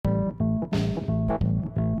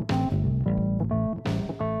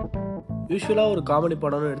யூஸ்வலாக ஒரு காமெடி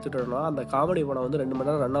படம்னு எடுத்துகிட்டோம்னா அந்த காமெடி படம் வந்து 2 மணி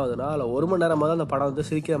நேரம் ரன் ஆகுதுன்னா அதில் 1 மணி நேரமாக தான் அந்த படம் வந்து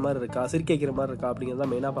சிரிக்கிற மாதிரி இருக்கா, சிரிக்க வைக்கிற மாதிரி இருக்கா அப்படிங்கிறத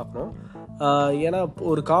மெயினாக பார்க்கணும். ஏன்னா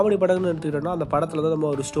ஒரு காமெடி படம்னு எடுத்துக்கிட்டோம்னா அந்த படத்தில் தான்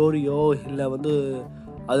நம்ம ஒரு ஸ்டோரியோ இல்லை வந்து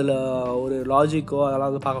அதில் ஒரு லாஜிக்கோ அதெல்லாம்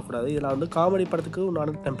வந்து பார்க்கக்கூடாது. இதில் வந்து காமெடி படத்துக்கு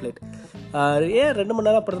உண்டான டெம்ப்ளேட். ஏன் 2 மணி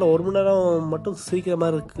நேரம் படத்தில் 1 மணி நேரம் மட்டும் சிரிக்கிற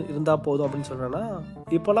மாதிரி இருந்தால் போதும் அப்படின்னு சொல்கிறேன்னா,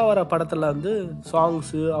 இப்போல்லாம் வர படத்தில் வந்து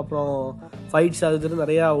சாங்ஸு அப்புறம் ஃபைட்ஸ் அது இதுன்னு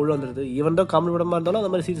நிறையா உள்ள வந்துடுது. ஈவன் தான் காமெடி படமாக இருந்தாலும்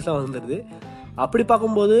அந்த மாதிரி சீன்ஸ்லாம் வந்துடுது. அப்படி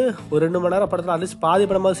பார்க்கும்போது ஒரு 2 மணி நேரம் படத்தில் அட்லீஸ்ட் பாதி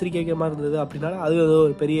படமாக சிரிக்க வைக்கிற மாதிரி இருந்தது அப்படின்னா அது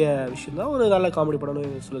ஒரு பெரிய விஷயம் தான், ஒரு நல்ல காமெடி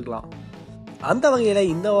படம்னு சொல்லிக்கலாம். அந்த வகையில்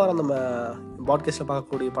இந்த வாரம் நம்ம பாட்காஸ்ட்டில்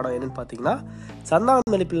பார்க்கக்கூடிய படம் என்னென்னு பார்த்தீங்கன்னா,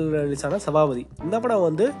 சந்தானம் நடிப்பில் ரிலீஸ் ஆன சபாபதி. இந்த படம்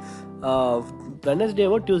வந்து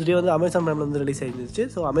வெட்னஸ்டேவோ டியூஸ்டே வந்து அமேசான் பிரைமில் வந்து ரிலீஸ் ஆகிருந்துச்சு.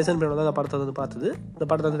 ஸோ அமேசான் பிரைமில் தான் இந்த படத்தை வந்து பார்த்தது. இந்த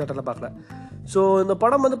படத்தை வந்து தேட்டரில் பார்க்கல. ஸோ இந்த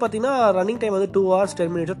படம் வந்து பார்த்தீங்கன்னா ரன்னிங் டைம் வந்து 2 hours 10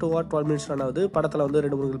 minutes 2 hours 12 minutes run ஆகுது. படத்தில் வந்து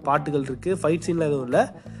 2-3 பாட்டுகள் இருக்குது. ஃபைட் சீன்லாம் எதுவும் இல்லை.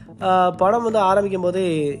 படம் வந்து ஆரம்பிக்கும் போதே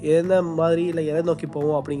எந்த மாதிரி இல்லை எதை நோக்கி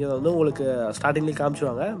போவோம் அப்படிங்கிறத வந்து உங்களுக்கு ஸ்டார்டிங்லேயே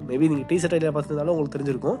காமிச்சுவாங்க. மேபி நீங்கள் டீசர் ட்ரெய்லர் பார்த்துருந்தாலும் உங்களுக்கு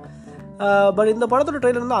தெரிஞ்சிருக்கும். பட் இந்த படத்தோட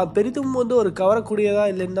ட்ரெய்லர் வந்து பெரிதும் வந்து ஒரு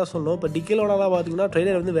கவரக்கூடியதாக இல்லைன்னு தான் சொல்லணும். இப்போ டிக்கேலோடலாம் பார்த்தீங்கன்னா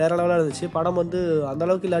ட்ரெய்லர் வந்து வேறு லெவலாக இருந்துச்சு. படம் வந்து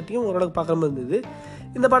அந்தளவுக்கு இல்லாட்டியும் ஓரளவுக்கு பார்க்குற மாதிரி இருந்தது.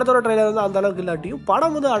 இந்த படத்தோட ட்ரெய்லர் வந்து அந்தளவுக்கு இல்லாட்டியும்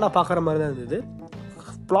படம் வந்து ஆனால் பார்க்குற மாதிரி தான் இருந்தது.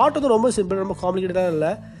 பிளாட் வந்து ரொம்ப சிம்பிள், ரொம்ப காம்ப்ளிகேட்டடாக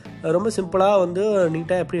இல்லை, ரொம்ப சிம்பிளாக வந்து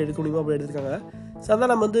நீட்டாக எப்படி எடுக்க முடியுமோ அப்படி எடுத்துருக்காங்க.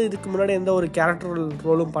 சந்தானம் வந்து இதுக்கு முன்னாடி எந்த ஒரு கேரக்டர்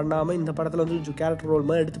ரோலும் பண்ணாமல் இந்த படத்தில் வந்து கேரக்டர் ரோல்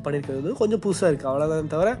மாதிரி எடுத்து பண்ணியிருக்கிறது கொஞ்சம் புதுசாக இருக்குது,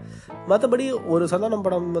 அவ்வளோதான். தவிர மற்றபடி ஒரு சந்தானம்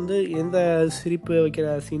படம் வந்து எந்த சிரிப்பு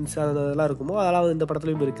வைக்கிற சீன்ஸ் அதெல்லாம் இருக்குமோ அதெல்லாம் வந்து இந்த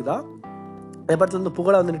படத்துலையும் இருக்குதா. இந்த படத்தில் வந்து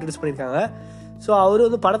புகழை வந்து இன்ட்ரடியூஸ் பண்ணியிருக்காங்க. ஸோ அவர்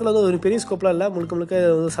வந்து படத்தில் வந்து ஒரு பெரிய ஸ்கோப்பில் இல்லை, முழுக்க முழுக்க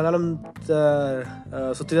வந்து சந்தானம்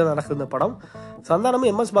சுற்றி தான் நடக்குது இந்த படம். சந்தானமும்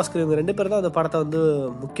எம்எஸ் பாஸ்கர் இவங்க 2 பேர் தான் அந்த படத்தை வந்து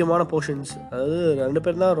முக்கியமான போர்ஷன்ஸ், அதாவது 2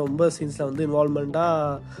 பேர் தான் ரொம்ப சீன்ஸில் வந்து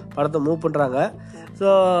இன்வால்மெண்ட்டாக படத்தை மூவ் பண்ணுறாங்க. ஸோ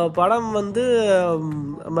படம் வந்து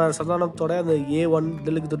நம்ம சந்தானத்தோட அந்த A1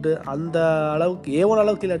 தில்லுக்கு துட்டு அந்த அளவுக்கு A1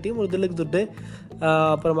 அளவுக்கு இல்லாட்டியும் ஒரு தில்லுக்கு துட்டு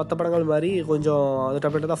அப்புறம் மற்ற படங்கள் மாதிரி கொஞ்சம் அந்த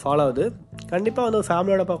டெம்ப்ளேட் தான் ஃபாலோ ஆகுது. கண்டிப்பாக வந்து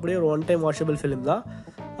ஃபேமிலியோட பார்க்கக்கூடிய ஒரு 1 time வாட்சபிள் ஃபிலிம் தான்.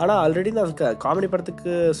 ஆனால் ஆல்ரெடி நான் காமெடி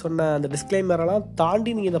படத்துக்கு சொன்ன அந்த டிஸ்க்ளைமரெல்லாம்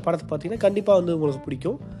தாண்டி நீங்கள் இந்த படத்தை பார்த்தீங்கன்னா கண்டிப்பாக வந்து உங்களுக்கு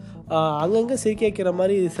பிடிக்கும். அங்கங்கே சிரிக்க வைக்கிற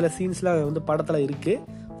மாதிரி சில சீன்ஸ்லாம் வந்து படத்தில் இருக்குது.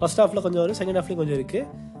 ஃபர்ஸ்ட் ஹாஃபில் கொஞ்சம் வரும், செகண்ட் ஹாஃப்லேயும் கொஞ்சம் இருக்குது.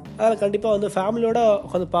 அதில் கண்டிப்பாக வந்து ஃபேமிலியோட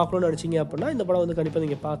உட்காந்து பார்க்கணுன்னு நினச்சிங்க அப்படின்னா இந்த படம் வந்து கண்டிப்பாக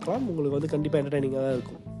நீங்கள் பார்க்கலாம். உங்களுக்கு வந்து கண்டிப்பாக என்டர்டைனிங்காக தான்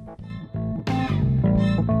இருக்கும்.